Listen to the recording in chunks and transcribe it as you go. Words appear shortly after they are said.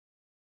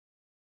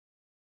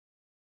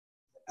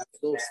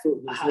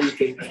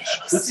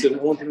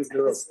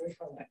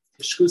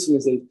Schusing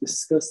is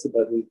discussed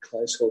about the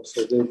clash of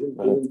so they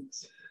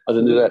I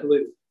didn't do that.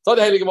 So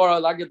the Heilige Gemara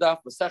lange Daf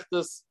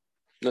Masechtes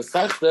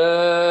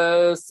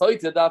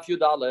Sotah Daf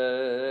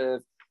Yudale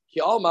Ki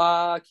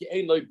Alma Ki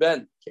Ein Lo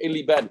Ben Ki Ein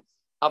Li Ben.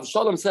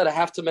 Avshalom said, I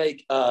have to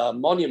make a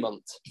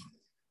monument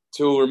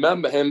to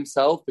remember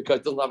himself because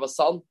he doesn't have a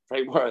son.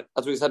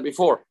 As we said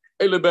before,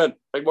 Ein Lo Ben.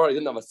 He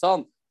didn't have a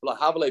son. But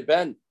I have a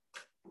Ben.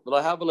 But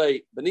I have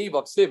a Beni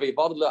Vaksivi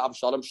Badle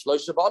Avshalom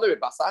Shloisha Badle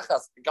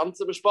Basachas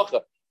ganze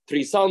Besprache.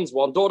 3 sons,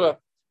 1 daughter.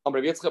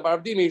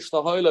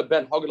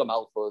 Ben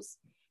Malchus.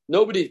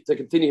 Nobody to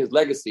continue his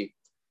legacy.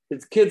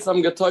 His kids,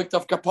 some get talked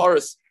of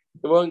Kaparis.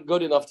 They weren't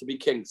good enough to be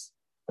kings.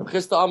 There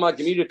was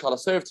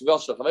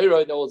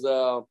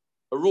a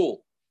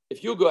rule.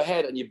 If you go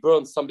ahead and you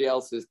burn somebody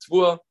else's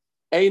tvua,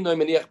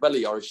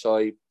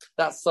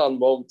 that son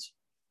won't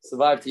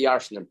survive to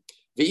Yarshanim.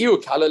 He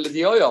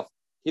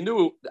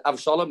knew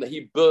Avshalom that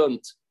he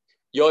burnt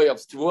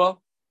Yoav's tvua.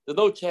 There's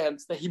no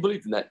chance that he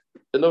believed in that.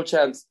 There's no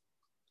chance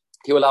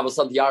he will have a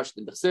son to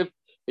Yarshanim.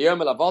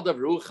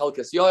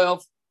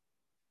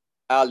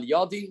 Al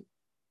Yadi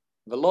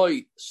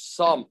Veloy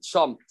Sham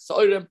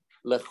Soirim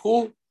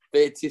Lechu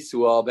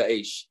Ve'tisua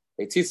Be'esh.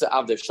 Ve'tisa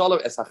Avdev Shalom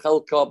Es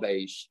Hachelka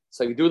Be'esh.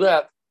 So you do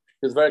that,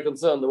 he's very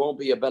concerned there won't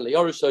be a Ben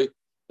Yorishay.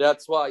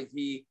 That's why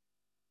he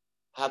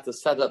had to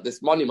set up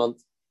this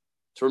monument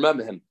to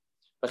remember him.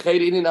 We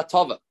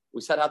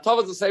said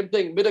Hatava is the same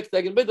thing. Midak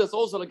Tegen Midas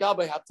also the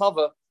Gabe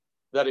Hatava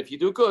that if you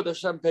do good,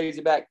 Hashem pays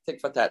you back.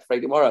 Take for that.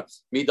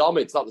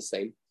 Midami, it's not the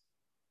same.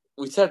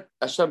 We said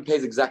Hashem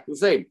pays exactly the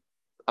same.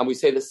 And we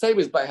say the same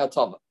is by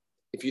Hatava.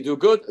 If you do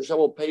good, Hashem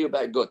will pay you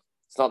back good.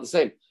 It's not the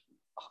same.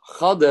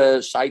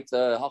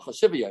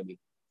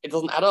 It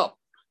doesn't add up.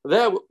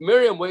 There,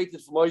 Miriam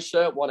waited for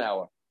Moshe 1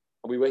 hour.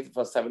 And we waited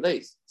for 7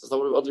 days. So it's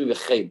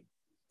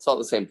not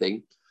the same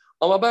thing.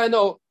 By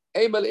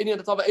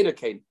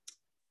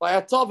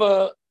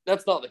Hatava,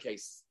 that's not the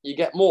case. You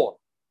get more.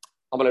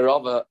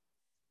 It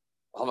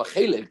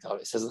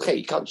says, hey,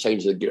 you can't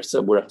change the gear.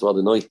 So we're after all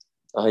the night.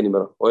 How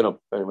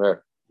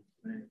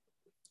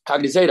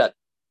can you say that?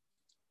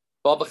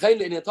 But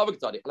Bechein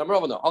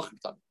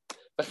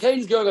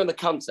is going on the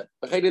concept.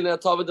 Bechein in the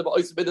Tava, the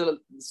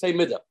same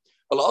midah.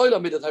 Well, oil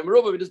midah time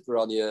rubber with this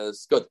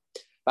piranhas. Good.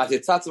 But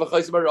it's such a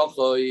since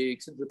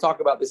we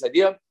talk about this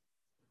idea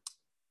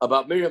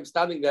about Miriam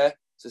standing there.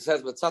 So it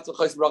says, "But such a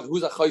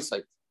who's a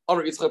choisai?"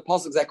 Or it's a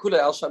pasuk zakula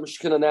el sham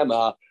shkina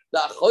nema. The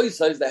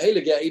choisai is the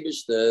heilige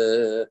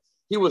Eibishter.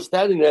 He was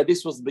standing there.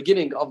 This was the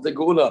beginning of the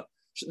Geula.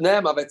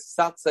 Nema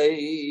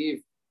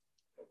v'tzatzev.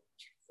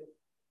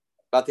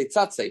 But it's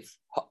tzatzev.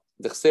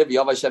 So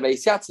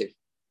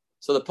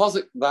the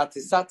pasuk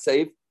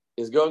Vatisatsev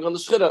is going on the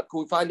Shchina. Can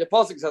we find the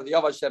pasuk says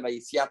Yavad Shem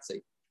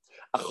Yisyatsev?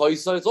 A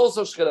choisai is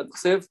also Shchina.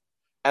 Tsiv.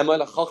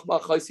 Emel a Chachma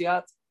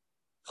Choisiat.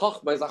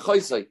 Chachma is a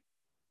choisai.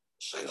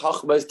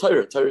 Chachma is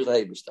Torah. Torah is the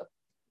Eibishter.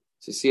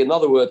 So you see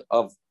another word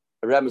of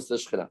a remes to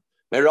Shchina.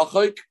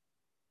 Merachoik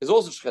is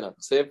also Shchina.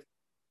 Tsiv.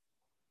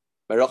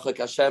 Merachoik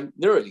Hashem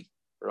Nirali.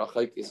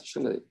 Merachoik is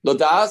Shchina.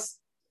 Lodas.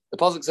 The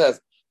pasuk says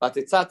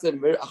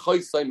Vatisatsev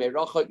Choisai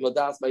Merachoik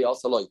Lodas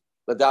Mayasaloi.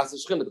 Ladas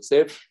is Shchina.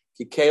 Ksiv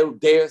Kikael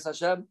Deus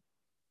Hashem.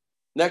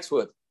 Next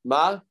word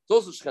Ma. It's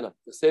also Shchina.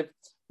 Ksiv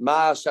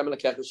Ma Hashem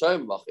Lekech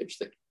Hashem Mach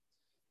Ibshtik.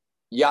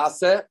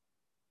 Yase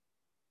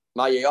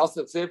Ma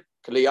Yase Ksiv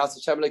Kli Yase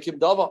Hashem Lekim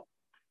Dava.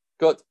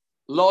 Good.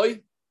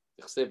 Loi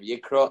Ksiv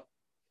Yikra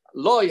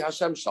Loi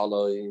Hashem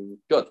Shalom.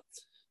 Good.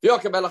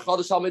 V'yokem Melech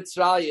Chodesh Al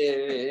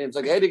Mitzrayim.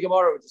 So Heilige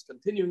Gemara, we're just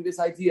continuing this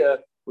idea.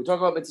 We talk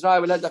about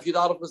Mitzrayim. We learned Daf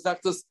Yudalef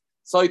Masechtes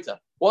Sotah.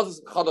 What does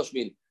Chodesh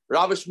mean?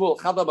 Rav Shmuel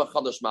Chadam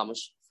Chodesh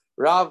Mamash.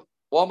 Rav,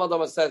 one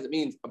Madama says it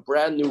means a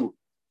brand new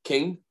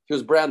king. He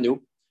was brand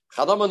new.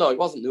 Chadama, no, he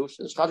wasn't new.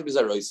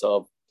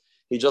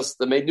 He just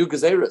made new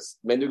gezeres.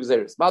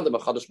 Madama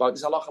Chodesh Mamash.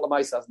 This halacha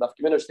l'maisa as Daf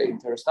Yomi state in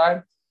Teres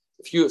time.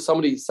 If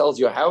somebody sells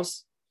you a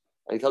house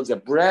and he tells you a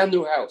brand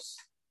new house,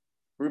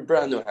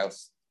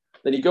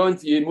 then you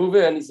move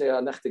in and you say,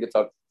 it's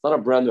not a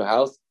brand new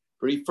house,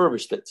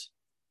 refurbished it.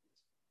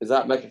 Is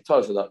that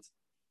mekach or not?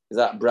 Is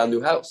that a brand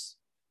new house?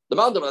 The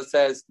Mandama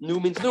says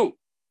new means new,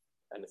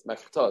 and it's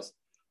mekach.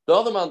 The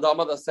other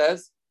Mandama that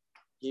says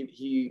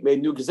he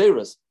made new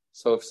gezeras.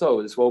 So if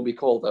so, this won't be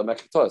called a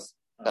mekach. That's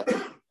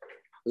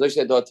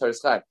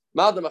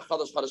Madama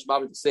Chodesh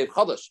Mavit to save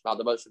Chodesh.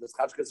 Madama should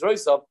have Chadshkas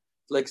Roisov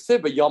like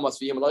Sibba Yamas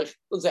V'Yimalach.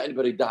 Doesn't say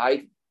anybody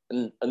died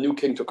and a new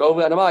king took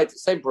over. And the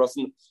same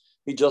person.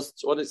 He just,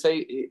 what did it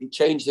say? He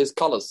changed his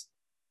colors,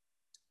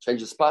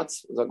 changed his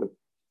spots. Is that good?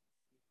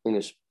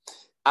 English.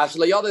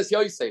 Ashlayada is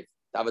Yosef.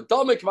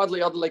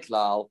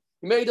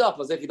 He made up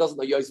as if he doesn't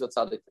know Yosef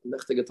Tzadik.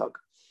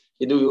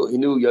 He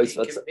knew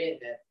Yosef. He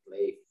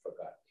conveniently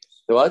forgot.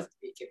 What?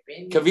 He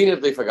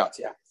Conveniently forgot.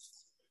 Yeah.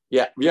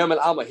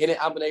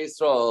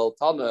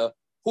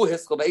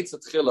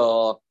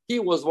 He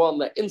was one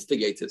that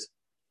instigated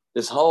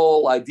this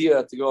whole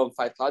idea to go and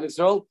fight Klal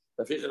Yisrael.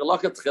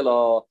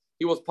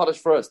 He was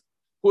punished first.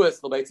 He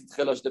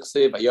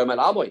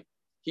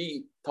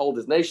told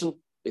his nation,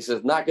 He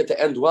says, not going to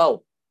end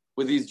well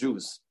with these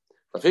Jews.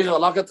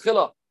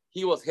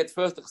 He was hit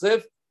first,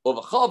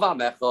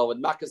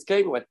 when Makkah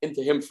came, went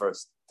into him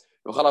first.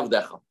 What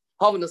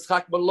does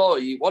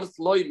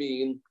loy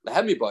mean?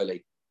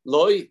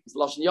 Loy is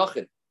lashon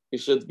yachid. You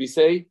should be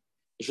saying,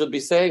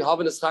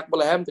 "Haven eschak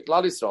b'lehem to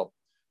Klal Yisrael."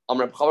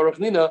 Amar B'chavar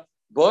Rechnina,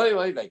 boy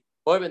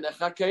when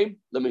Echak came,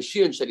 the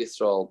Mashiach shel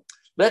Yisrael.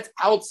 Let's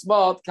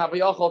outsmart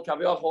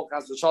Kaviyachol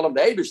Chas v'Shalom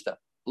the Eibishter.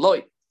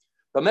 Loy,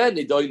 but man,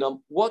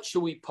 what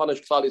should we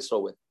punish Klal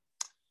Yisrael with?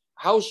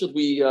 How should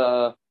we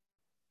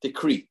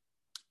decree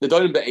the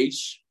doinim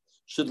be'eish?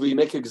 Should we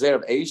make a gzer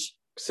of eish?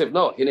 Ksiv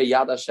no, hine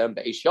yad Hashem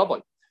be'eish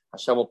yavoy.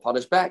 Hashem will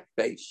punish back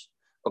be'eish.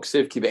 Or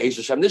ksiv ki be'eish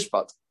Hashem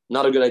nishpat.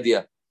 Not a good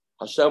idea.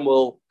 Hashem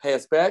will pay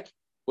us back.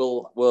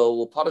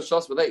 Will punish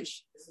us with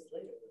eish. This is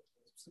later.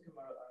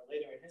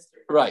 Later in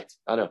history. Right.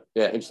 I know.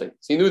 Yeah, interesting.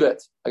 So he knew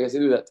that. I guess he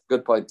knew that.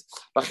 Good point.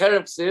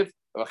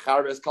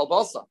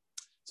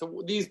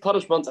 So these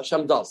punishments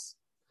Hashem does.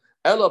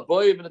 Ella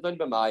boy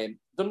doesn't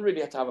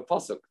really have to have a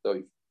pasuk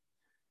though,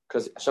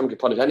 because Hashem can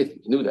punish anything.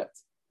 He knew that.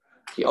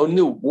 He only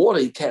knew water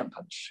he can't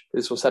punish.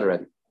 This was said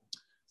already.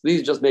 So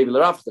these are just maybe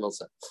l'raftin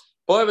also.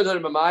 Boy doesn't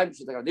he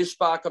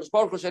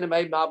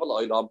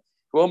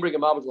won't bring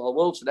him out to the whole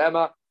world.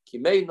 He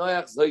made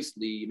a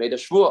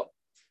shvur.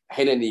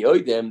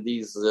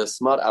 These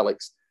smart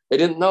Alex, they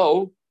didn't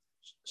know.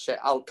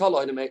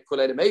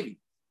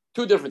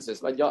 Two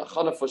differences. They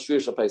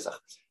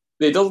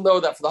don't know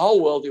that for the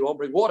whole world he won't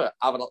bring water.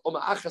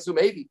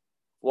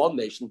 One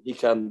nation he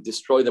can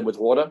destroy them with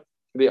water. It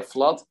can be a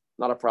flood,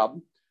 not a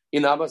problem.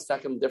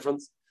 Second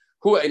difference.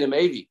 I'm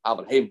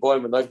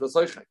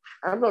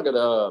not going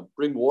to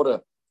bring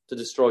water to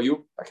destroy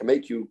you. I can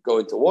make you go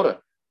into water.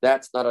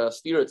 That's not a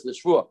steer to the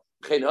shvur.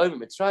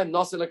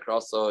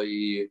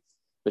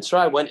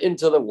 Mitzrayim went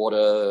into the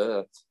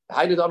water.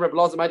 In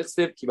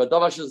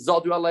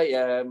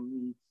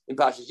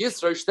Pashas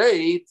Yisro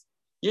state,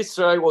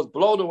 Yisro was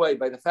blown away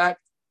by the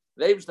fact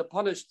they was to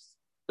punish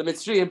the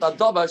Mitzrayim.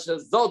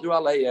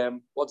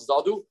 What's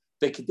Zadu?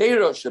 The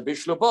Kedera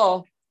Shabishlu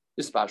Ba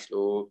is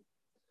Pashlu.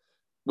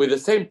 With the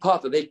same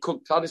pot that they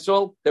cooked Klal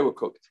Yisrael, they were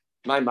cooked.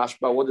 My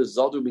mashma, what is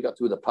Zadu? We got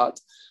to the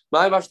pot.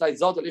 My mashma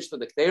Zadu Ishta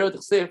the Kedera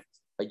T'chsif.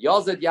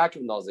 Yazid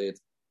Yaakov Nazid.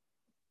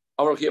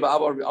 Amar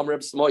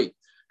Smoy.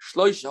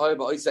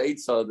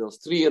 There's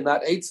three in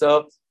that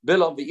Eitzah.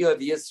 Bilam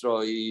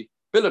v'Yisroi.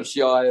 Bilam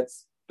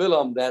Shiayetz.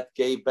 Bilam that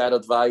gave bad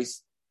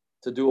advice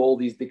to do all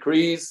these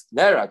decrees.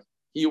 Nerag,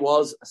 he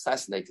was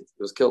assassinated.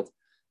 He was killed.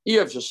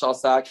 Eov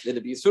Shashasak did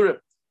it be Yisurim.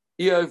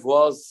 Eov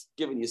was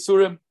given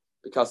Yisurim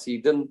because he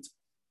didn't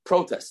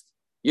protest.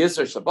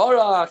 Yisra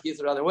Shabarach,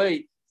 Yisra ran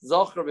away.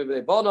 Zachar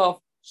v'Bnei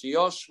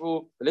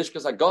Shiyoshvu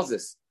v'Lishkas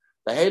HaGazis.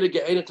 The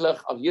Heilige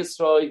Einiklech of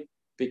Yisroi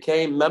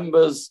became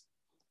members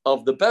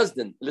of the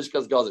Bezdin,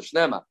 Lishkas Gazish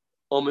Nema,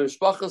 or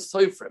Mishpachas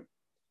Soifrim.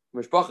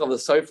 Mishpach of the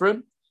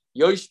Soifrim,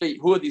 Yoshvi,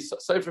 who are these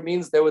Soifrim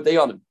means they were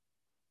Dayanim.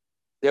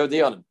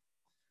 And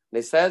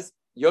it says,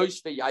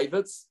 Yoshvi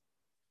Yavitz,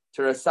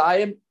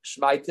 Terasayim,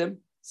 Shmaitim,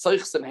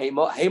 Soichsim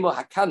Hemo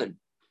Hakanim,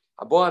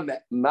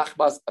 Aboa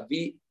Machbas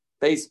Abi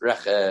Beis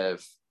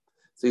Rechev.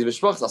 So these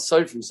Mishpachas are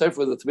Soifrim,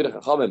 Soifrim the Tamid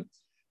HaChamim.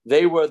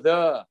 They were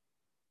their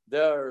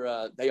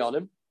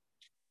Dayanim.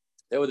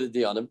 They were the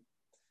Dayanim.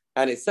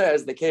 And it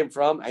says they came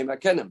from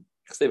Haimakenim.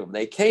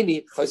 They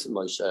Keni Chosim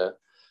Moshe.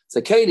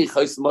 So Keni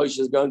Chosim Moshe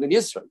is going in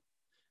Yisrael.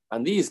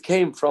 And these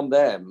came from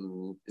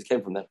them.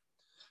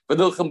 But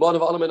Nilcham Bon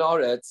of Alam in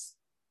Aretz.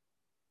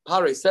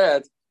 Pare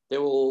said they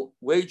will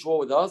wage war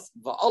with us.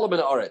 Va'alam in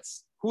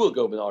Aretz. Who will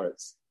go in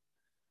Aretz?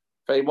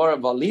 We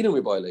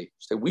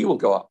will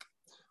go up.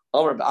 He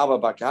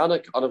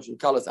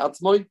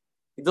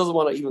doesn't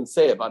want to even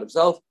say about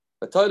himself.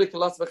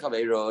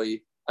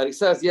 And he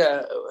says,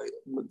 yeah,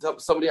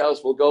 somebody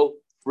else will go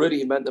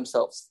really invent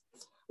themselves.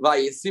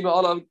 They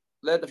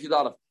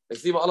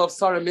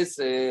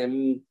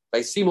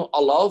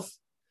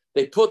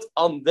put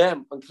on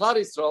them, on Klal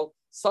Yisrael,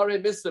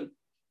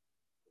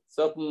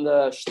 certain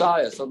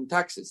shtaya, certain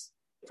taxes.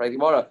 Be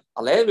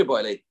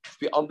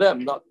on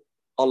them, not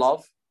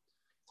olav.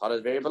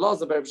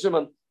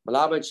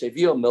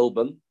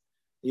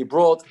 He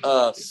brought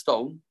a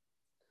stone.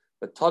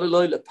 They put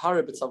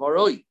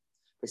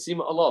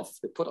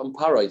on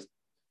Parai.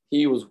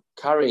 He was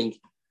carrying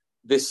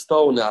this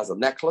stone as a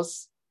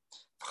necklace.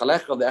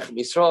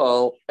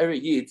 Every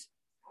Yid,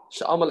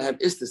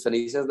 and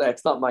he says that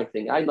it's not my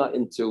thing. I'm not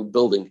into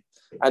building.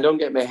 I don't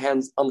get my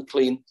hands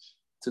unclean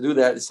to do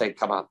that. They say,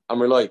 come on,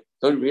 Amrloi,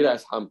 don't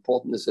realize how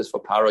important this is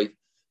for Parai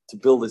to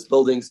build these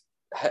buildings.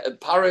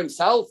 Parai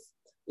himself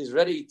is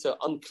ready to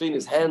unclean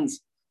his hands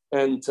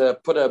and to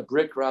put a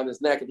brick around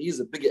his neck, and he's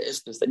a bigger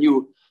isness than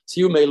you. So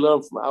you may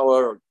learn from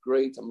our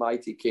great and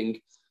mighty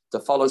king to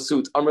follow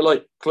suit.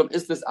 Amrloi, klum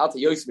istis ata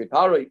yosmi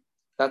Parai.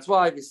 That's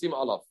why we see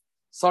Olav.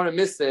 Sorry,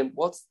 miss him.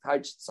 What's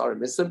the sorry,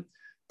 miss him?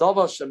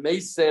 Dava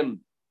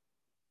shemeisim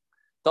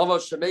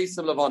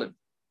levanim.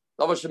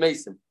 Dava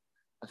shemeisim.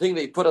 I think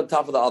they put on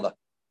top of the other.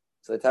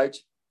 So they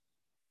touch.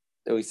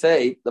 Then we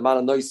say the man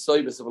of noise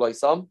soibus of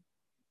loisam.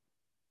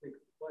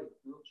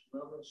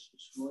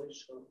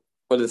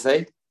 What did it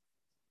say?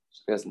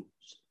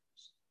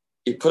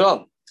 You put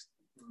on.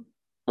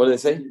 What did it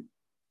say?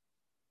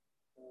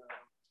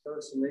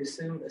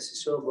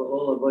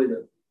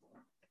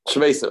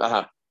 Shmeisim,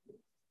 aha.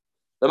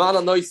 The man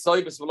annoys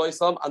soy, but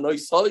soy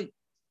annoys soy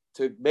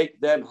to make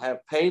them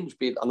have pain.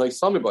 Be annoys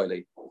soy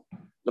boily.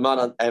 The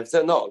man and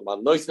said no. Man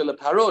annoys the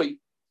paroi.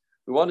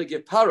 We want to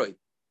give paroi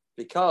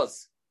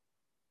because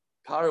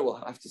paroi will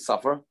have to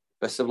suffer.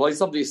 But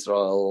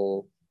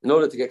Israel, in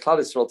order to get Klal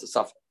Israel to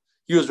suffer,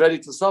 he was ready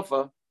to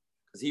suffer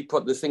because he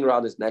put this thing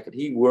around his neck and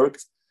he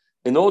worked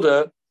in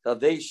order that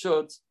they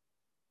should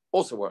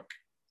also work.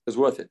 It's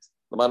worth it.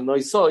 The man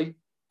annoys soy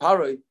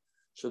paroi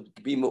should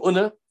be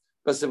mu'una.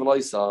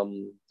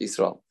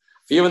 Israel.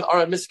 Even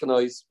our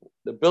miskanois,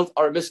 the built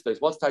our miskanois.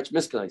 What's type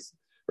miskanois?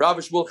 Rav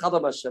Shmuel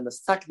Chadam Hashem, the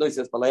saknois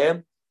is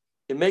Balaam.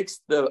 It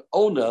makes the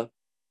owner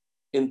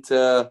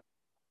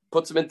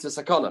puts him into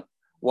sakana.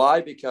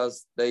 Why?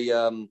 Because they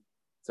so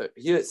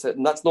here it said,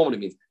 and that's normally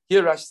means.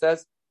 Here Rash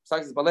says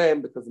saknois is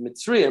Balaam because the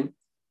Mitzrayim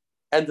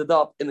ended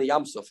up in the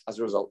Yamsuf as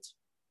a result.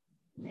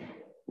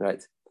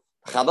 Right.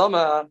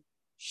 Chadama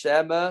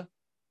Shema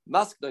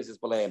masknois is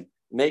Balaam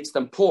makes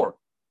them poor.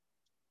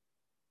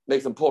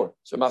 Makes them poor.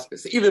 So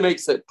either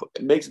makes them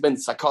in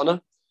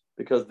sakana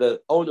because the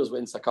owners were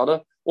in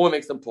sakana, or it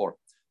makes them poor.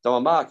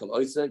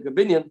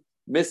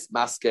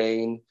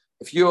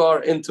 If you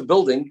are into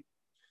building,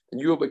 then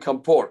you will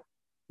become poor.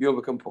 You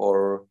will become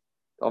poor.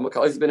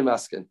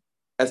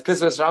 As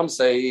Pismas Ram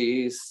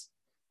says,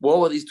 what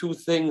were these two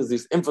things,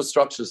 these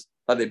infrastructures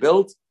that they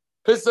built?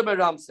 Pisam and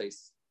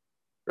Ramses.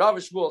 Rav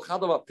Shmuel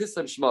Chadava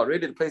Pisam Shema.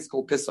 Really, the place is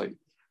called Pisam.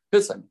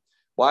 Pisam.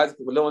 Why is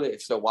it?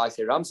 If so, why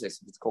say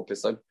Ramses if it's called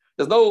Pisam?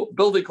 There's no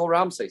building called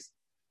Ramses.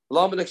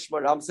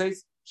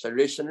 Ramses,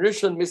 Sharish and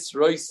Rishon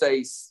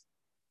Misroises.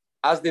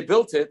 As they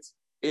built it,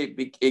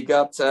 it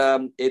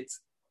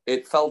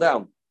fell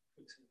down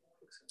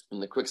in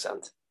the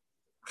quicksand.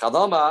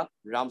 Chadama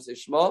Ramses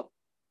Shema.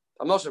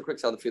 I'm not sure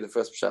quicksand for the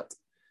first pshat.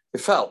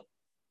 It fell.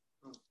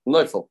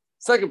 Neufel.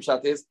 Second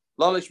pshat is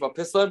Lamish Shema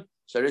Pislam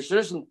Sharish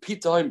Rishon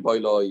Pitaim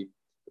Boiloi.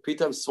 The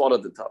Pitaim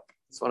swallowed the top.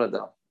 Swallowed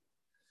up.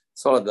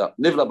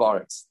 Nivla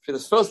Baritz. For the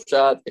first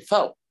pshat, it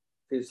fell.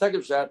 The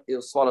second shot, it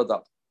was swallowed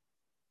up.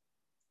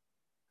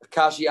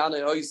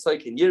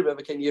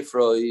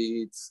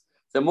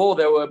 The more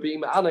they were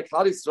being Ana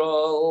Klal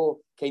Yisrael,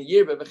 Ken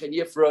Yirbe v'Ken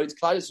Yifroid,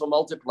 Klal Yisrael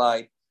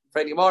multiplied.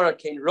 Freddie Mara,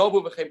 Ken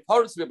Robu v'Ken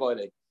Parts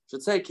v'Boile.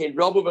 Should say Ken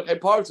Robu v'Ken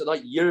Parts, and not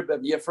Yirbe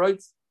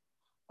v'Yifroid.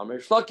 Amir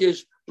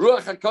Shlakish,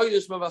 Ruach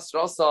HaKodesh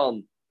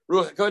mevasrasan.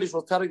 Ruach HaKodesh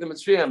will tell them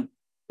Mitzrayim.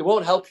 It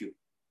won't help you.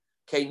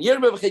 Ken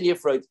Yirbe v'Ken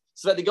Yifroid.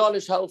 So that the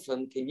Garnish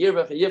helfen, Ken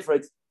Yirbe v'Ken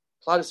Yifroid.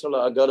 Klal Yisrael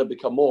are going to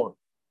become more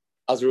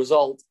as a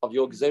result of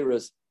your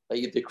gzeras that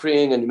you're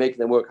decreeing and you're making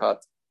them work hard.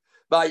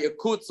 Stayed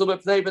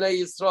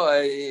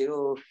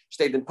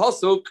in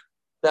Pasuk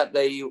that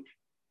they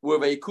were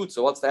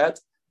vayikutzu. What's that?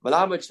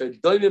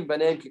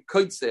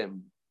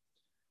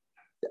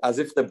 As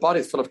if the body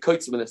is full of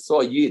koitzim and they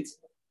saw a yid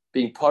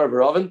being part of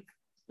a oven,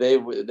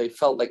 they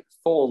felt like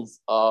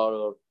thorns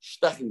are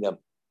steching them.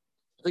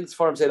 I think the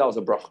Sfarim say that was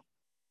a bracha.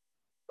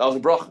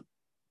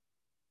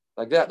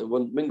 Like that, they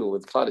wouldn't mingle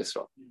with Klal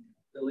Yisrael.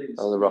 The ladies.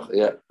 Oh, the bracha,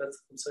 yeah.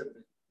 That's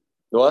conservative.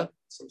 What?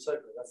 Some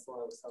circle. That's what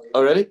I was telling you.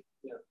 Oh, really?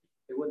 Yeah.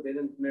 They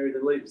didn't marry the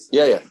ladies.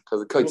 Yeah,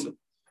 because of koitzim.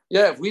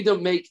 Yeah, if we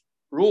don't make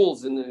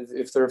rules, and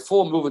if the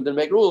reform movement didn't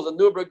make rules, in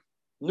Nuremberg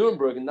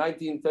in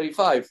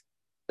 1935,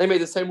 they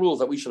made the same rules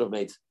that we should have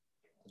made.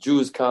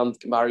 Jews can't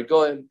marry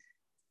goyim.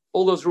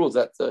 All those rules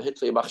that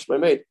Hitler and Machshmai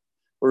made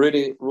were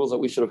really rules that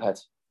we should have had.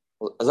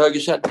 Azar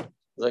Geshen.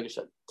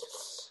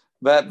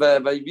 But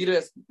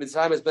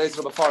Mitzrayim is based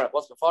on Befarach.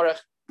 What's Befarach?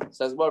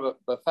 Says more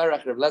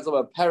Befarach, Rav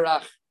Lezer,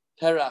 Perach.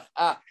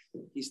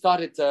 He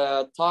started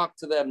to talk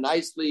to them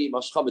nicely,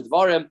 Mashchabit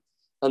Varim,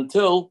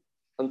 until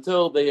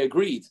they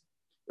agreed.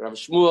 Rav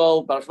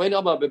Shmuel, Barachmein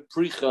Amma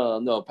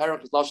Bepricha. No,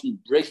 Perach is lashon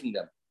breaking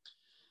them.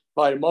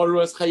 By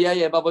Morus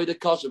Chayayim, Avoid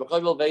Kasha,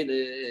 B'Chayvel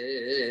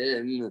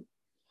Veinim.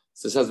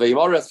 So it says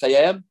Veimorus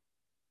Chayayim,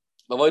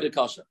 Avoid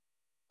Kasha.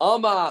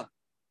 Amma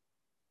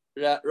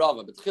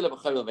Rava, B'Tchila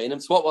B'Chayvel Veinim.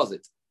 So what was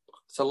it?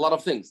 It's a lot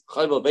of things.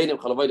 B'Chayvel Veinim,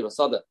 Chalavoid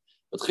B'Sada.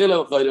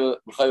 B'Tchila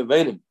B'Chayvel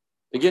Veinim.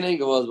 Beginning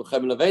it was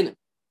B'Chayvel Veinim.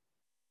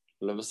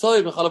 And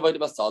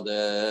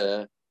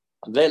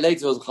then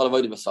later it was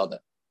Chalavoid B'Sada.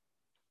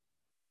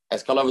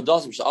 As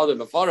Kalavadosim Sha'ad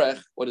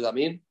B'Farech, what does that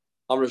mean?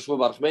 Amr Shmuel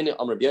Barachmeni,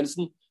 Amr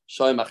B'Yensen,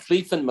 Shoy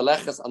Machlifen,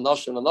 Meleches,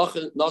 Anashim,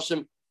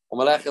 Nashim, or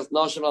Meleches,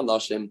 Nashim,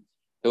 Anashim.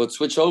 They would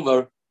switch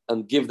over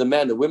and give the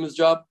men the women's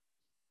job,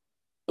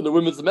 and the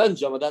women's the men's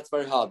job, and that's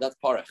very hard. That's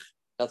Parech.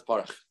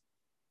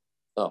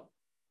 No.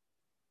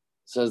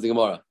 Says the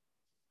Gemara.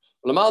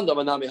 The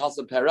Maldaman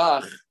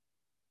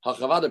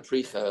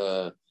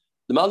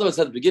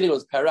said at the beginning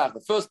was Perach.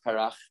 The first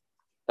Perach,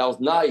 that was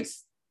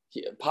nice.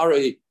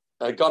 Pari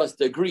got us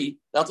to agree.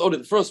 That's only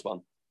the first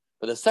one.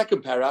 But the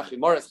second Perach,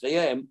 Moritz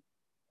Chayim,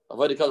 as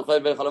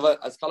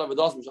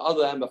Kalavados, which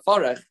other than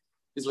Befarech,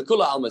 is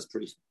Lakula Almas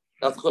Prich.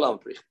 That's Lakula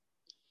Almas Prich.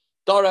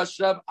 Dara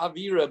Shreb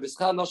Avira,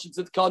 Bischan Nashim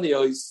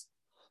Tzidkaniyos.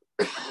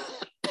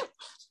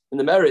 in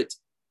the merit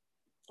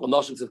of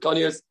Noshim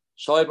Tzidkonius,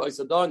 Shoaib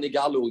Oisadar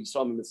Nigalu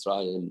Yisrael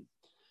Mitzrayim.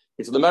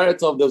 It's the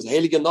merit of those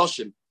Heilige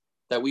Noshim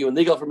that we were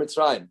nigal from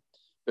Mitzrayim.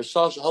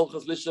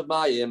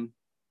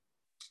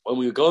 When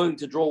we were going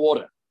to draw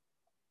water,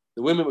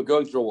 the women were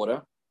going to draw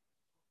water.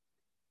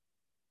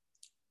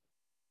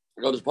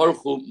 The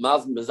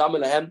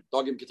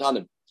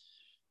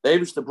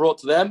Eibishter brought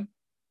to them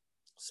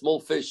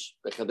small fish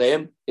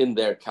in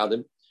their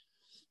kadim.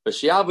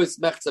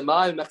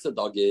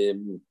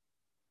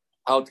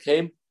 Out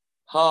came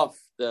half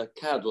the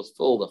cad was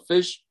full of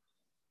fish,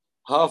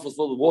 half was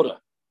full of water.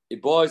 The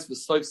boys were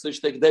so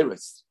take their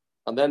rest.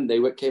 And then they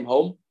came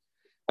home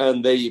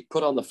and they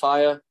put on the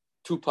fire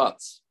 2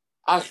 pots.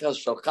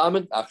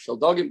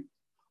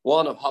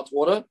 One of hot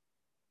water,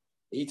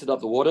 heated up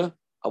the water,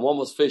 and one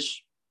was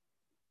fish.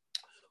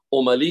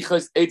 And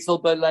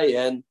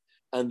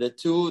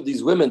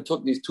these women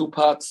took these 2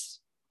 pots,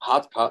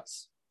 hot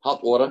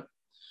water,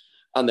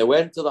 and they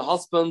went to the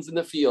husbands in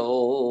the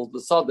field, the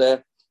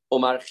Sotah,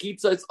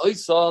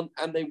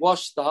 and they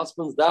washed the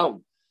husbands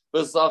down.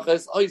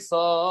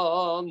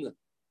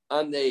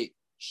 And they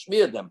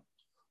smeared them.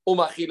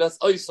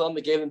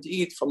 They gave them to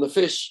eat from the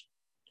fish.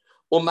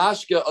 They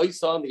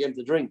gave them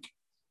to drink.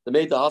 They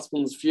made the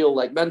husbands feel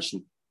like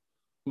mention.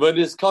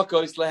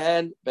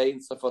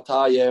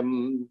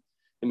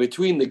 In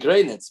between the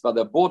granites, by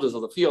the borders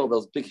of the field,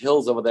 those big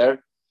hills over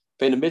there,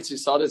 and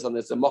there's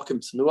a Mokim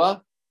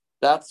Tznua.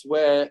 That's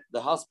where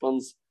the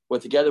husbands were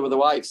together with the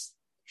wives.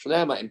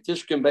 Shalema im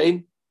Tishkim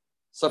Bein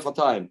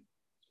Safatayim.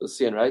 You'll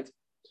see it, right?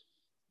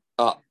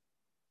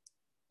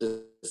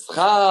 The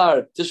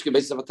Schar Tishkim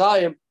Bein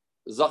Safatayim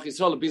Zach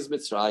Yisrael Biz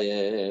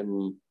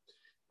Mitzrayim.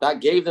 That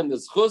gave them the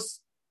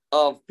schus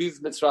of Biz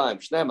Mitzrayim.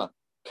 Shnema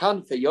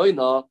Kan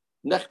Feyoina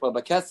Nechba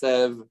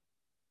Bakesev.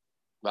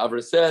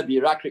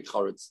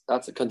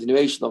 That's a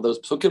continuation of those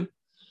psukim.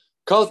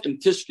 Because in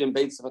Tishkim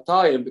Bein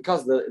Safatayim,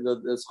 because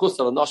the schus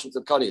of the Noshim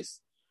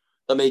Tzidkonius,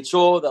 they made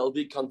sure there will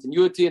be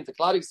continuity into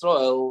Klal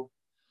Yisrael.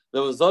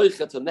 There was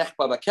Zoicha to Nechba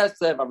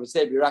Bakesev,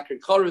 Avriseh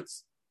Birakrik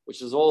Choritz,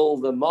 which is all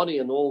the money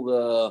and all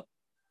the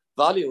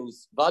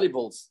valuables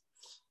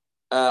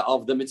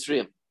of the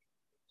Mitzrayim.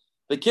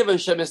 The Kivan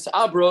Shemis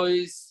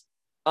Abrois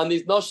and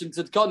these Noshim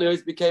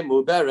Tzidkonius became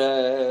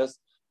Muberes.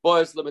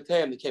 Boys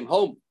Lebeteim, they came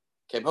home,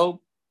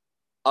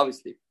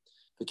 obviously.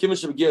 The Kivan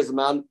Shemigir is a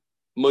man,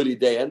 Modi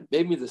Dayan.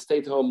 Maybe they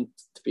stayed home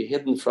to be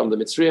hidden from the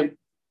Mitzrayim.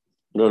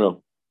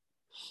 No.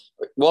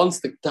 Once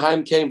the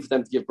time came for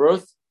them to give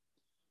birth,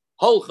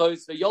 they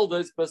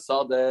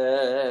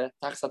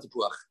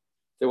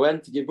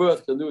went to give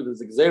birth. They knew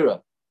there's a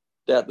gzera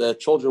that the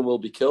children will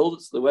be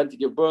killed, so they went to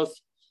give birth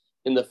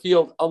in the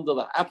field under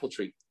the apple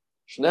tree.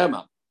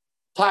 Shnema,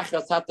 the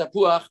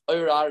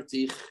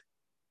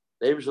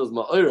Abish was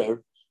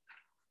ma'orer.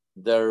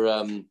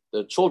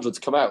 Their children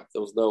to come out.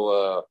 There was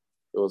no.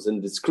 It was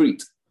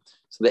indiscreet.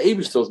 So the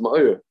Abish was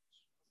ma'orer,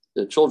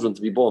 the children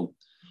to be born.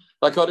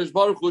 Hashem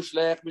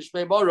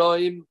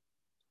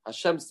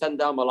sent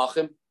down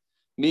malachim.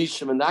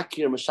 Send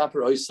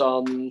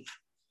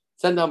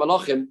down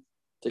malachim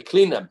to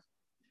clean them.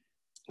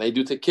 They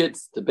do to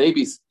kids, to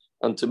babies,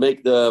 and to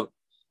make the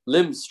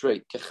limbs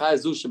straight.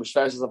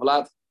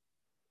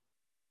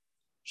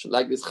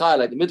 Like this chai,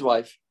 like the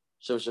midwife.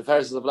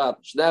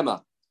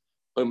 Shnema.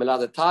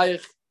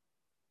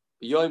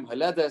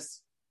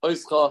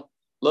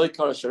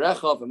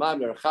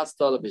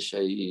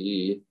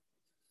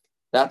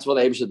 That's what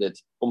Abish did.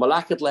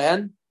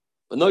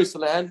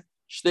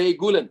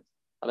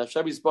 And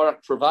Hashem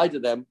Yisbarach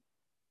provided them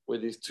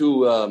with these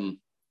two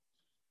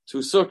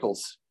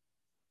circles.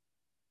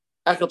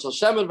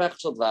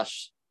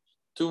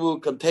 2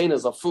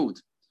 containers of food.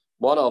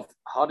 One of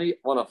honey,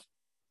 one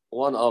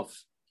of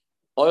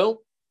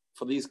oil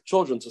for these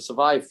children to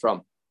survive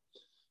from.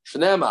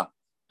 Shnema,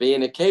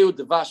 Be'inekeu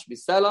devash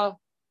bisela.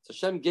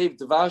 Hashem gave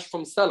devash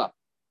from Sela.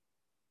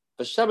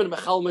 Hashem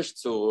mechal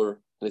mishtzur.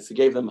 And he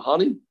gave them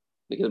honey, and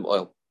he gave them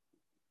oil.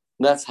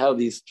 And that's how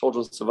these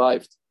children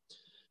survived.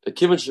 It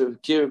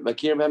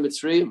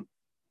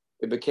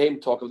became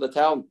talk of the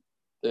town.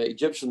 The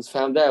Egyptians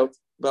found out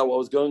about what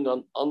was going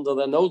on under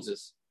their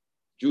noses.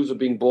 Jews were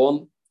being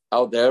born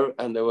out there,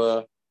 and they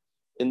were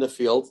in the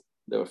field.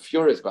 They were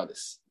furious about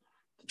this,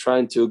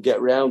 trying to get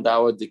around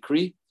our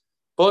decree.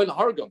 So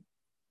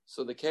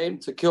they came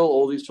to kill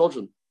all these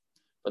children.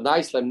 But a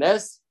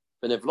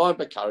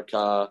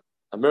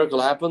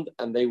miracle happened,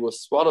 and they were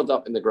swallowed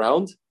up in the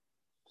ground,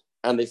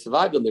 and they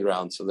survived on the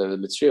ground. So the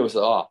Mitzrayim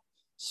said,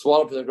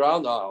 swallowed up in the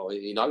ground,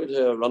 you're not going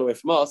to run away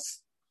from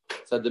us.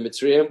 Said the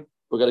Mitzrayim,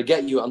 we're going to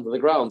get you under the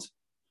ground.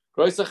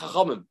 They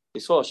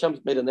saw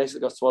Hashem made a nation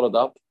that got swallowed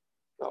up.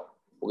 No,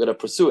 we're going to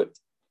pursue it.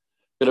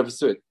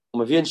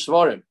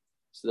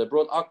 So they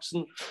brought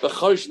oxen,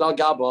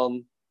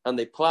 and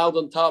they plowed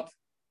on top.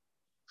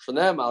 But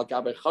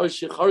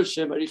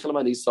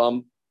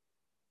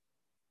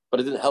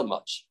it didn't help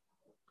much.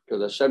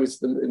 Because Hashem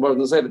is, more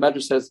than say, the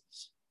Medrash says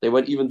they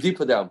went even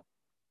deeper down.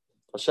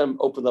 Hashem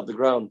opened up the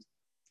ground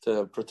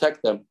to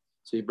protect them.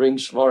 So you bring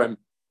Shvarim, it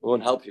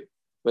won't help you.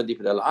 when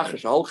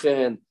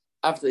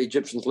after the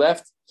Egyptians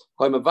left,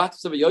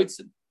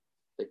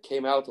 they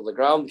came out of the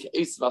ground,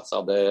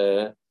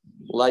 the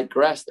light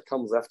grass that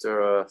comes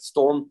after a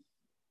storm.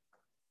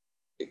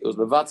 It was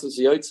mevatzes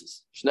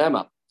yotzes.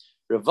 Shnema.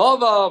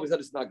 Revava, we said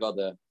it's not God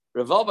there.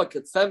 Revava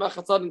ketzemach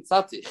hasad and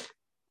tzatich.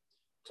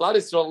 Klal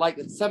Yisrael like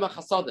the tzemach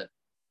hasad,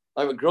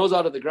 like what grows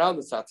out of the ground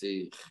in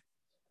tzatich.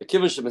 The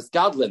kivishim is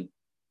gadlin.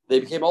 They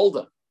became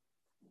older.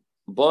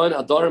 Born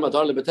adorim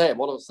lebetayim.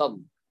 All of a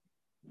sudden,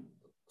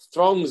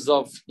 throngs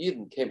of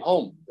Eden came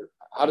home.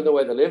 I don't know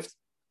where they lived.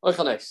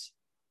 Oichanes.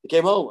 They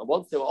came home, and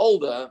once they were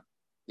older,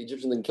 the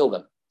Egyptians didn't kill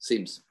them.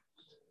 Seems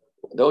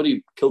they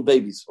only killed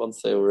babies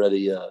once they were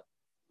already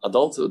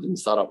adults. Who didn't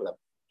start up with them.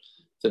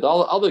 So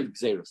all other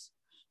gzeros.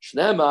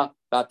 Shnema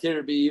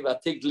v'atirbi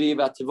v'atigli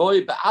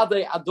v'ativoi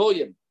ba'adei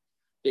adoyim.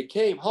 They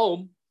came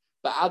home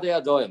ba'adei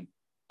adoyim.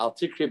 Al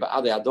tikri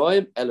ba'adei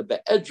adoyim el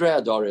be'edrei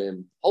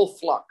adorim. Whole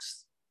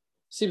flocks.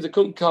 Seems they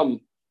couldn't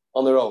come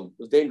on their own. It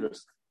was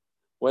dangerous.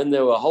 When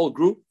there were a whole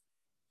group,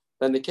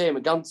 then they came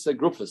against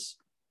gruppers.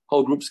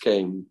 Whole groups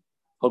came.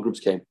 When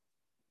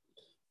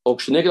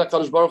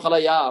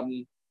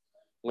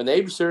the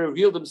Abraham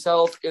revealed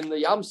himself in the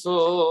Yam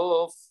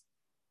Suf,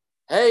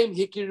 they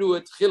recognized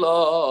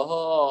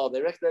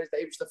the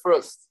Abraham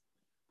first.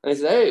 And they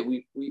said, hey,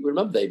 we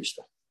remember the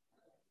Abraham.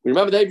 We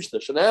remember the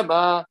Abraham.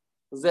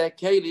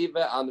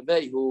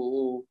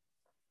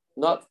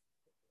 Not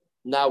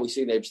now we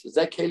see the Abraham.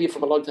 Zekeli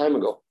from a long time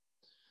ago.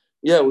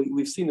 Yeah,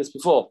 we've seen this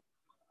before.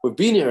 We've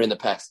been here in the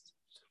past.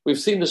 We've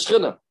seen the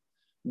Shechina.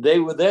 They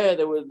were there.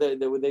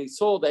 They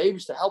saw the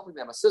Eibishter helping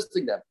them,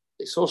 assisting them.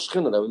 They saw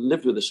Shechina. They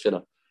lived with the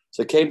Shechina.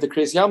 So they came to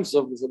Kriyas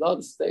Yamsov and said, "Oh,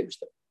 this is the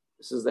Eibishter.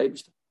 This is the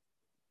Eibishter."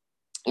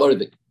 What do you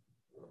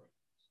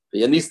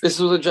think? This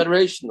was a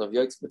generation of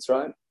Yotz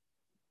Mitzrayim.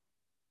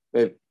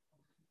 Maybe,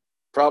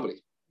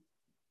 probably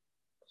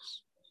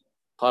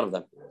part of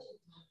them.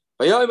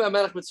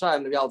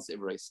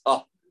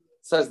 Oh,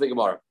 says the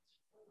Gemara.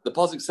 The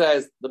pasuk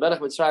says the Melech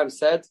Mitzrayim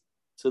said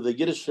to the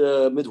Yiddish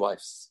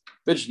midwives,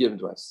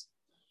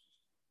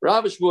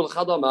 Rav Shmuel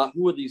Chadama,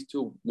 who were these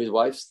two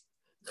midwives?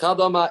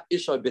 Chadama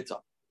Isha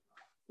Bita.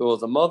 There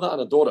was a mother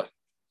and a daughter.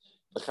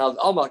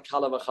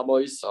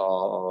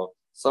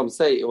 Some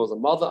say it was a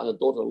mother and a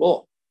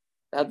daughter-in-law.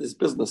 They had this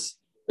business,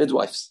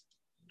 midwives.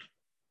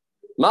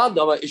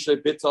 Madama Isha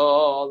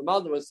Bita. The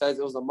mother says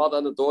it was a mother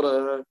and a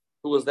daughter.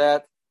 Who was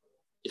that?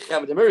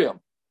 Yechev de Miriam.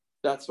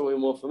 That's what we're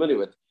more familiar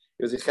with.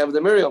 It was Yechev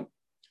de Miriam.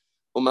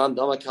 The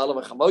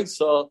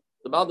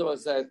mother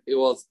said it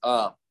was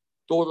a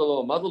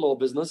daughter-in-law, mother-in-law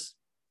business.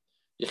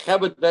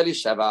 Yechevet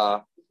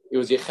Velisheva. It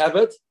was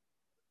Yechevet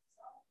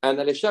and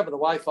Elisheva, the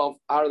wife of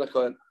Aaron the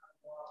Kohen.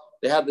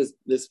 They had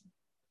this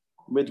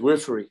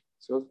midwifery.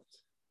 So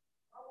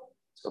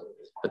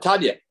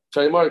Tanya,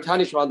 Tanya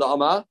Shemanda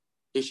Ama,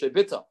 Isha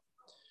Bita.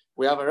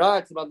 We have a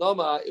right to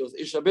Mandama, it was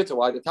Isha Bita.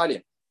 Why the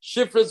Tanya?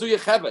 Shifra Zu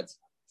Yechevet.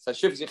 So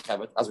Shifra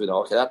Yechevet, as we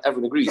know. Okay, that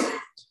everyone agrees.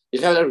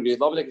 Yechevet, everyone agrees.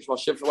 Love Shema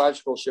Shifra. Why is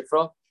she called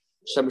Shifra?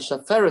 Shem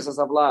Shaferes as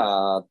a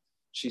Vlad.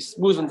 She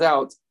smoothened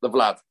out the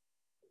Vlad.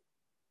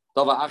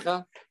 Dava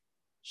Acha.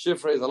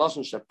 Shifra is a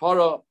lashon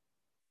Shepara.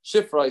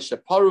 Shifra is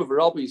Sheparu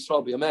v'Rabbi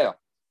Yisrael b'Yameya.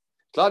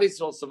 Klal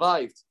Yisrael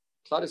survived.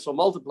 Klal Yisrael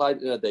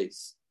multiplied in her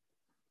days.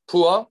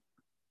 Pua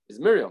is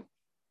Miriam.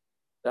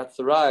 That's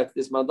the right.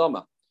 This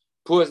Mandama.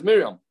 Pua is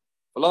Miriam.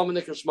 V'lo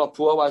menikra Shema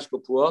Pua. Why is she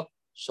called Pua?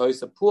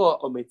 Shoysa Pua.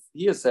 Or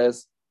here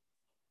says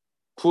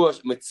Pua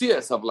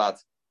Metzias Vlad.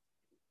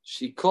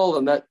 She called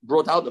and that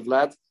brought out the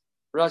Vlad.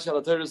 Rashi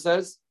al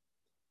says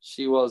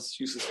she used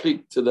to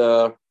speak to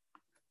the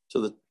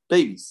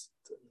babies,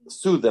 to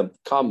soothe them,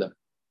 calm them.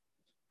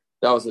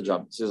 That was the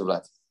job. She was a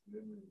Vlad.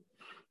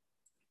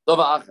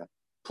 Dova Acha.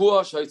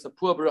 Pua Shoysa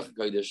Pua Baruch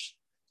Kodesh.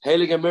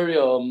 Heilige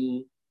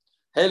Miriam.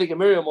 Heilige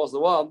Miriam was the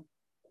one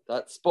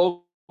that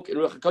spoke in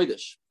Ruach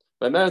HaKodesh.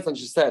 By Marathon,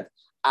 she said,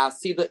 I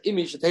see the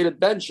image that hated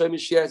Ben Shem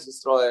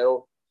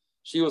Israel.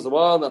 She was the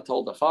one that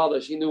told her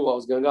father. She knew what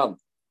was going on.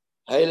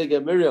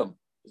 Heilige Miriam.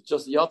 It's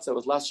just Yotze. It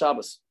was last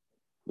Shabbos.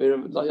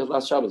 Miriam,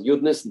 last Shabbos.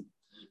 Yud Nissen.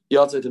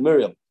 Yotze to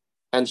Miriam.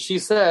 And she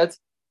said,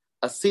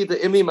 I see the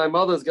imi, my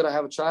mother is going to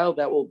have a child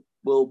that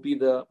will be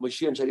the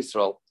Moshiach of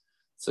Israel.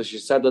 So she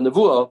said the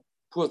Nevuah,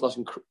 poor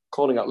Lashon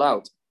calling out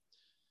loud.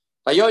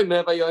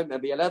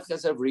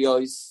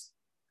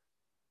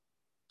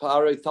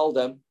 Paro told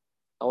them,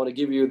 I want to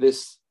give you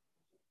this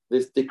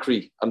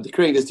decree. I'm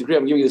decreeing this decree.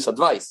 I'm giving you this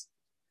advice.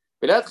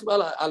 You'll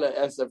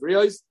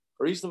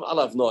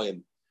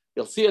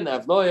see in the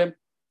Avnoim,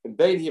 in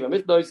Bein Him,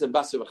 Mitnois, and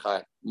Basu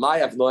V'chai. My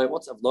Avnoim,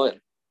 what's Avnoim?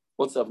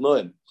 What's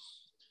Avnoim?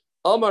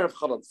 Amar of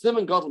Chalad,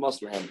 Simon God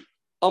Maslehem,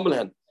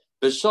 Amelhen,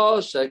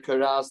 B'shah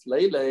Shekaras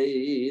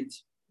Leileid.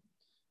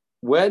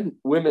 When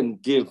women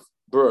give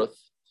birth,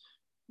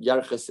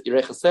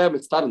 Yerechasem,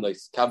 it's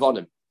Taranois,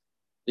 Kavonim.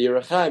 The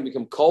Yerechaim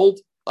become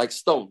cold like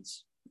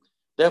stones.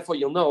 Therefore,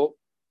 you'll know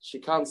she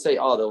can't say,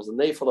 there was a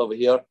navel over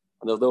here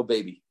and there was no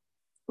baby.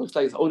 Looks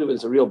like it's only when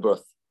it's a real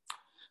birth.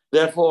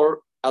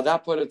 Therefore, at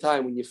that point in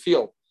time, when you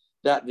feel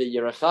that the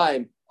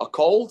Yerechaim are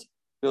cold,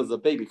 there's a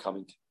baby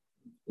coming.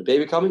 The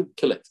baby coming,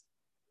 kill it.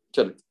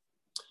 Kill it.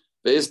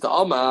 There is the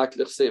Amak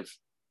Lichsiv.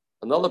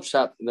 Another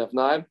pshat in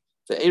F9.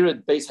 The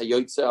Erid Beis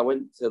Hayotze. I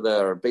went to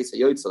the Beis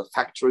Hayotze, the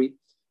factory.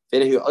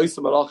 Then he oisem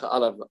malacha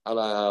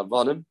ala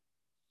vanim.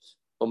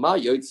 Well, my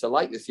Yotze,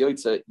 like this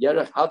Yotze,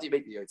 Yerech, how do you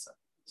make the Yotze?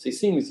 So he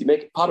seems you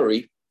make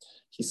pottery.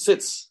 He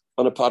sits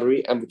on a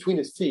pottery, and between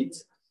his feet,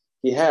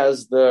 he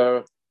has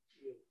the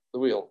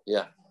wheel.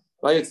 Yeah.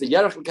 Right, it's the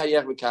Yerech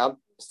Mekayech Mekab,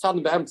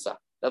 Sadn Be'emtza.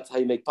 That's how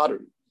you make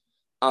pottery.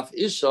 Af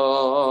Isha,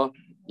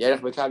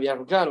 Yerech Mekab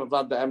Yerech Mekab,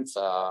 Vlad Be'emtza.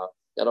 I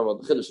don't know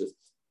what the Chiddush is.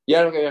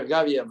 Yerech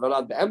Mekab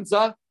Vlad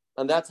Be'emtza,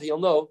 and that's how you'll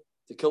know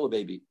to kill a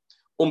baby.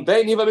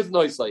 Bein Hiva Mit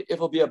Noisai. If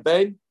it'll be a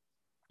Bein,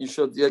 you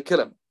should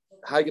kill him.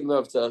 How you know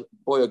if it's a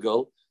boy or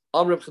girl?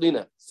 Amr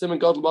B'Chalina, Simon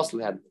Godel Muscle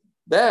Head.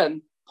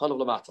 Then, Panav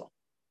Lamata.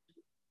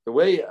 The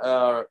way,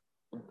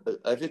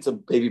 if it's a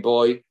baby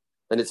boy,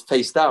 then it's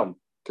face down.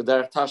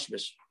 Kader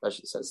Tashmish, as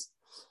she says.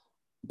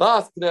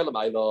 Bas Knei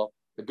L'mayla,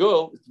 the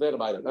girl is Knei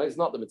L'mayla. Now, it's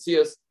not the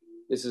Metzias.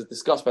 This is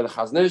discussed by the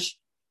Chaznish,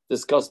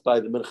 discussed by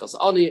the Minchas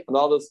Ani and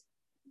others.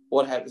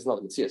 What happens? It's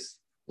not the Metzias.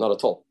 Not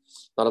at all.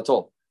 Not at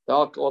all. There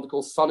are what they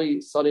call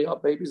sunny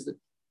up babies. There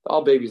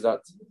are babies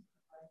that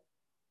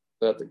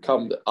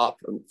come up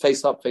and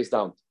face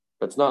down.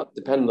 But it's not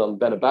dependent on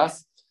Ben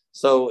Abbas.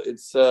 So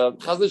it's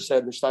Chaznish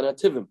said Mishnah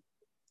Tivim.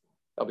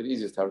 That'll be the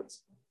easiest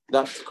Terence.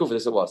 That Kufa,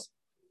 this it was.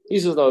 He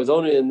says no, it's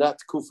only in that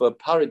Kufa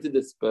Pari did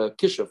this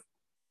Kishuv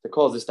to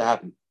cause this to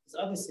happen. It's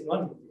obviously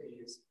one of the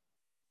issues.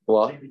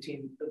 What?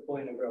 Between the boy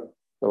and a girl.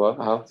 What?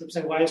 How? So I'm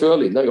saying, why too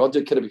early. No, you want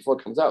to kill it before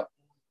it comes out.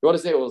 You want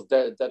to say it was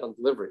dead on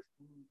delivery.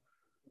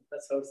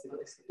 That's how it's the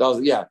That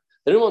was, yeah.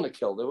 They didn't want to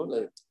kill. They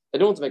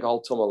didn't want to make a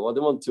whole tumult. They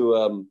didn't want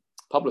to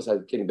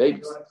publicize killing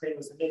babies. You want to claim it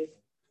was a baby.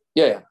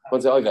 Yeah.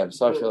 Once I'm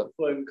sorry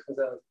Before it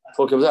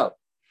comes out.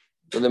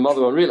 And the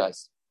mother won't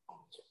realize.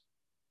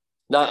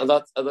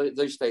 That's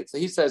they state. So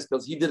he says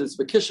because he did it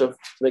for Kishav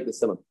to make the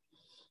simon.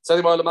 So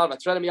the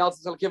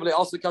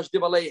also kash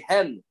dibalei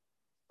hen.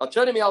 The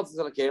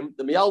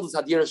Mialdas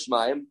had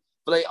Yerushalayim,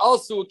 but they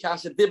also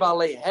kash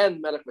dibalei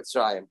hen melech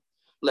Mitzrayim.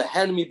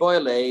 Lehen mi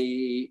boyle.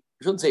 You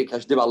shouldn't say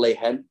kash dibalei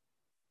hen.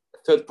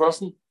 Third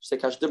person, say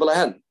kash dibalei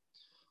hen.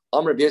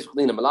 Amr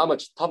b'yezchlina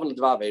melamach tavan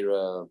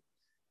l'dvaver.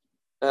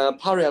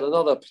 Pari had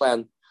another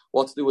plan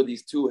what to do with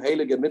these two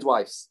heilige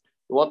midwives.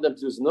 He wanted them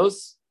to do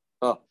nus.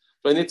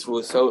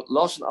 So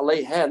lashon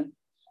alei hen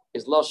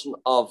is lashon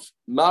of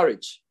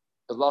marriage.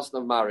 Is lashon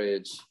of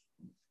marriage.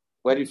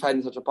 Where do you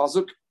find such a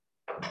pasuk?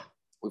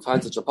 We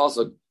find such a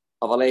pasuk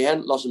of alei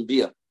hen lashon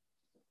bia.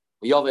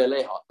 V'yavei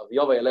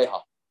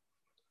eleha.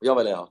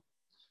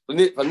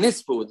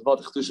 V'nispu, the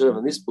v'ad ch'tusher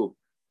v'nispu.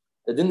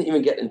 They didn't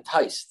even get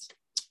enticed.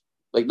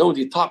 Like no one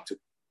you talk to.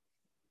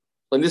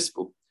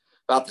 V'nispu.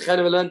 V'atchene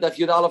v'lent if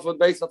you'd alaf on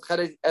base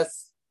v'atchene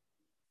es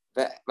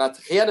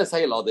v'atchene es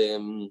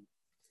hayladim.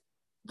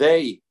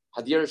 They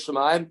had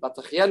Yerushalayim, but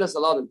Tachyan is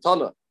allowed in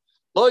Tana.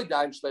 Lloyd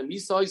Daim Shlem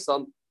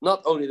Yisoisan,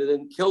 not only they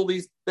didn't kill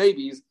these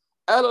babies,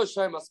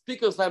 Elohim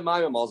speakers like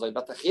Maimon Mozain,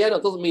 but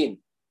Tachyan doesn't mean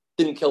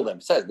didn't kill them,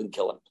 says didn't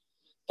kill them.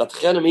 But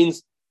Tachyan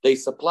means they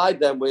supplied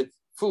them with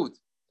food.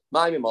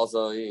 Maimon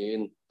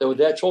Mozain, they were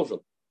their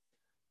children.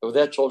 And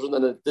they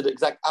did the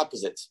exact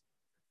opposite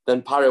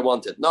than Pari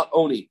wanted. Not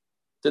only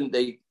didn't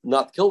they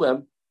not kill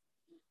them,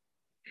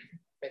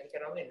 But you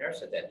can only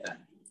nurse at that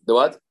time. the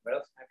what? What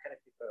else? How can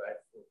people have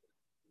food?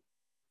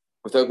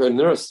 Without going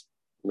to nurse,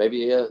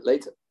 maybe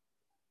later.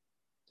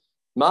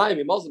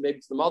 Maybe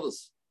it's the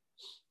mothers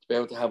to be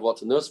able to have what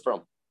to nurse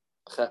from.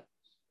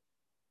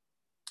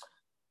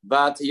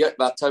 But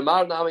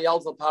Tamar Nama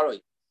Yalzal Paroi,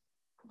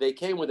 they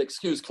came with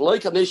excuse. And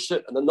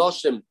the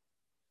Noshim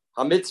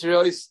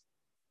Hamitzrios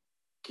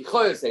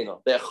Kichoyos,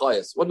 they're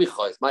Choyos. What do we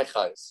Choyos? My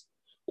Choyos.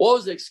 What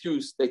was the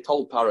excuse they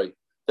told Paroi?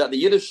 That the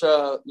Yiddish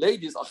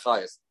ladies are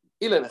Choyos.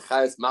 Ilen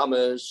Choyos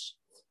Mamash.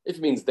 If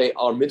it means they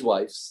are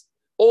midwives.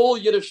 All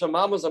Yiddish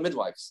mamas are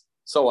midwives.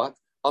 So what?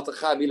 You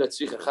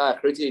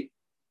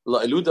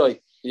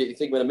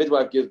think when a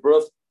midwife gives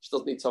birth, she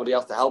doesn't need somebody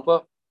else to help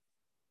her?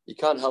 You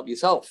can't help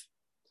yourself.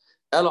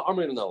 You're like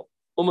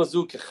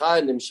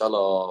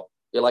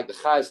the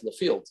chayes in the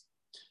field.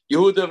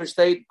 Yehuda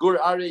state Gur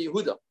Ari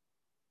Yehuda.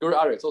 Gur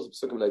Ari, it's also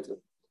Pesukim later.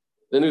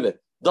 They knew that.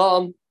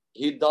 Dan,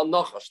 he Dan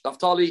Nachash,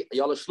 Naftali,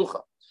 Ayala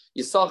Shlucha,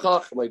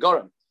 Yisachach,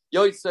 Moigaram,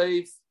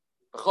 Yoitsev,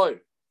 Choy,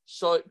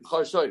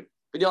 Shoy,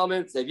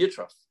 Binyamin, Zev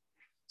Yitraf.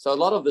 So a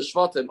lot of the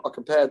Shvatim are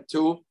compared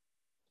to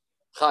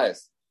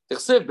Chayes. The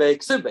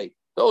Ksibbe,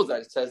 those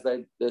that it says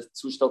that the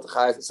Tzushdal to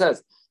Chayes, it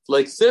says,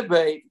 like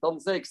Ksibbe, it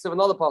doesn't say Ksiv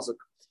another pasuk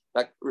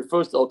that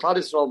refers to Al Klad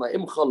Yisrael, my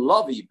Imcha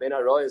Lavi, Ben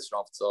Aroyes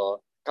Rafza.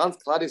 Ganz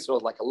Klad Yisrael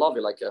is like a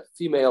Lavi, like a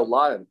female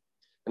lion,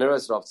 Ben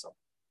Aroyes Rafza.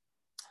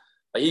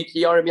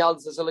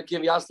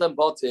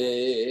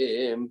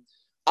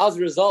 As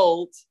a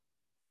result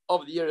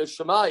of the Yerush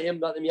Shemayim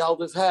that the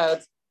Yaldas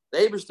had, the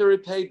Eibishter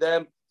repaid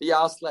them the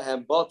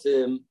Yaslehem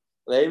Batim.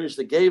 The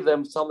Eibishter gave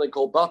them something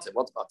called Batim.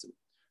 What's Batim?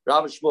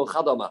 Rav Shmuel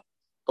Chadama.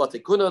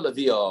 Batikuna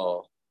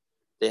Levia.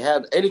 They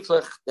had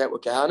Eniklech that were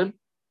Kahanim,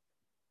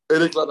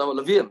 Eniklech that were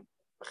Leviim.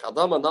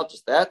 Chadama, not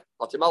just that,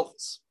 Batim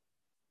Malchus.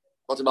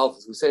 Batim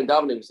Malchus. We say in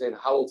Davening, we say in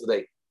Howell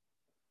today.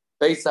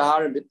 Beis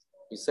Saharim,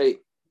 we say,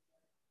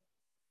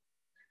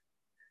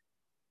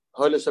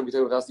 Hoyle Hashem, we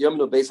talk about Yom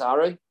No Beis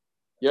Saharim,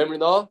 Yom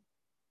No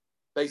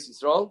Beis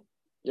Yisrael,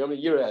 Yom No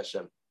Yireh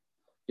Hashem.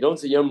 You don't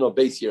say Yom No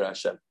Beis Yireh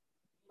Hashem.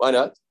 Why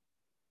not?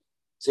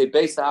 Say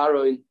Beis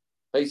Saharim,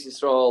 Beis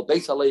Yisrael,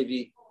 Beis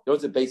Halevi. You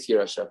don't say Beis Yireh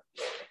Hashem.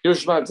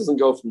 Yerushalayim doesn't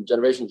go from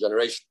generation to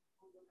generation.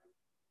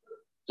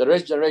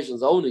 Generation to generation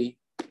is only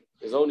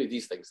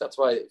these things. That's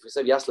why if we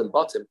said Yaslim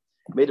Batim,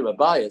 made him a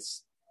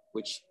bias,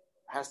 which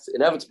has to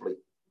inevitably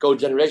go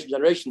generation to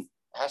generation,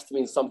 has to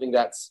mean something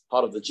that's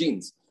part of the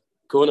genes.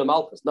 Kohuna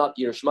Malchus, not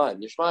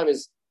Yerushalayim. Yerushalayim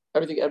is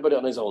everybody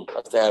on his own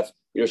has to have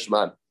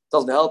Yerushalayim.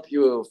 Doesn't help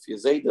you if your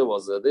Zayda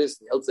was this,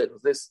 the El Zayda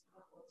was this.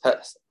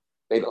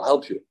 Maybe it'll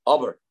help you.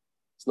 Aber,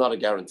 it's not a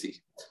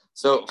guarantee.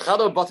 So,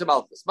 Chado Batim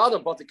Malchus. Mado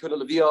Batim Kuna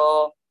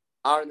Levia,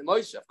 Aaron and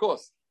Moshe, of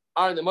course.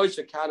 Aaron and Moshe,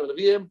 Kanu and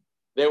Leviim,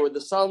 they were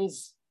the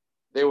sons,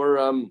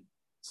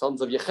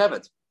 sons of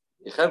Yecheved.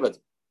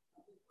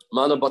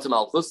 Mano Batim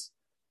Malchus.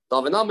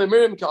 David and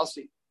Miriam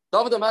Kasi.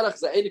 David the Melech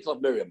is the Einikl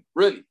of Miriam.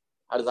 Really?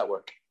 How does that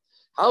work?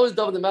 How is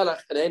David the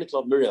Melech an Einikl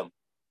of Miriam?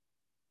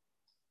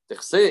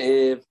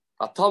 Tichsev,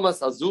 Thomas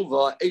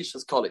Azuva,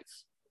 Eishas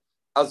Kalif.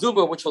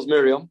 Azuva, which was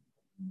Miriam,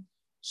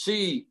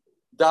 she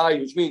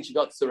died, which means she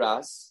got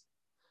Saras.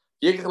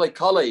 Yechele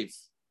Kalev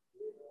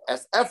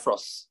as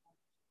Ephros.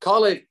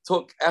 Kalev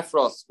took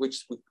Ephros,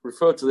 which we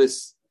refer to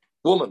this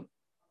woman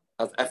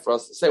as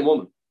Ephros, the same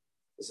woman.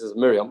 This is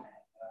Miriam,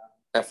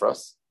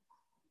 Ephros.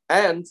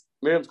 And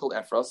Miriam's called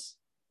Ephros.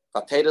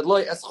 Atated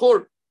loy as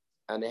Chur.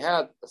 And they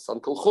had a son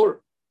called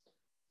Chur.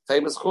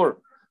 Famous Chur.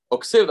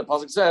 Oksiv, the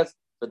Pasuk says,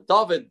 but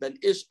David ben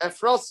Ish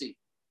Ephrosi.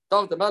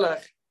 David the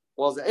Melech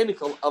was the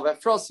inical of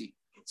Ephrosi.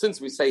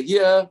 Since we say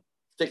here,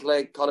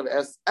 particularly Kalev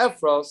as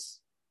Ephros,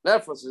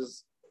 Ephros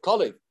is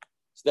Kalev.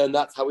 So then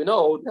that's how we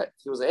know that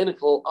he was the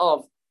inical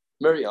of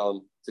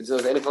Miriam. Since he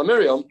was the inical of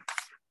Miriam,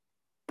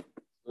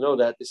 we know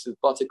that this is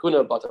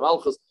Batikuna,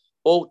 Malchus.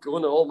 All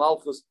Kuna, all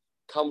Malchus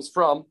comes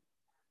from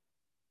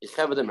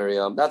Yecheved and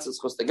Miriam. That's the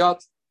schus they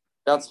got.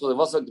 That's the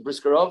Vasok, the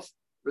Briskerov.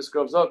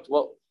 Briskerov Zokt.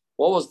 What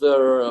was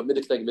their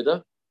Midik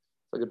Midah?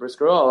 Like the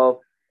Briskerov.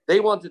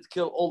 They wanted to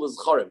kill all the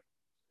Zcharim.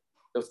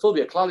 There will still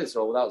be a Klal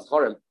Yisrael without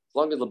Zcharim. As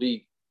long as there'll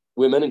be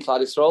women in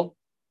Klal Yisrael,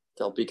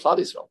 there'll be Klal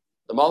Yisrael.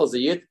 The Mal is a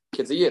Yid,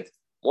 kid's a Yid.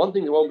 One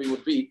thing there won't be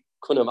would be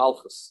Kuna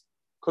Malchus.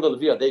 Kuna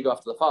Levia, they go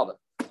after the father.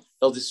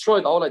 They'll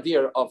destroy the whole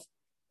idea of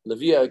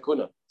Levia and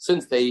Kuna.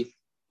 Since they,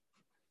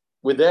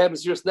 with their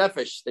Mesiras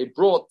Nefesh, they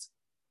brought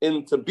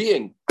into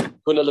being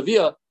Kuna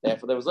Levia,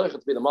 therefore there was to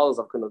be the mothers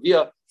of Kuna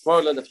Levia.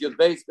 Tomorrow learn a few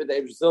debates with the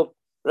Abraham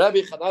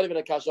Rabbi Chanari ben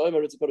Akasha Omer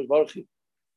Ritz Kodesh Baruch Hu.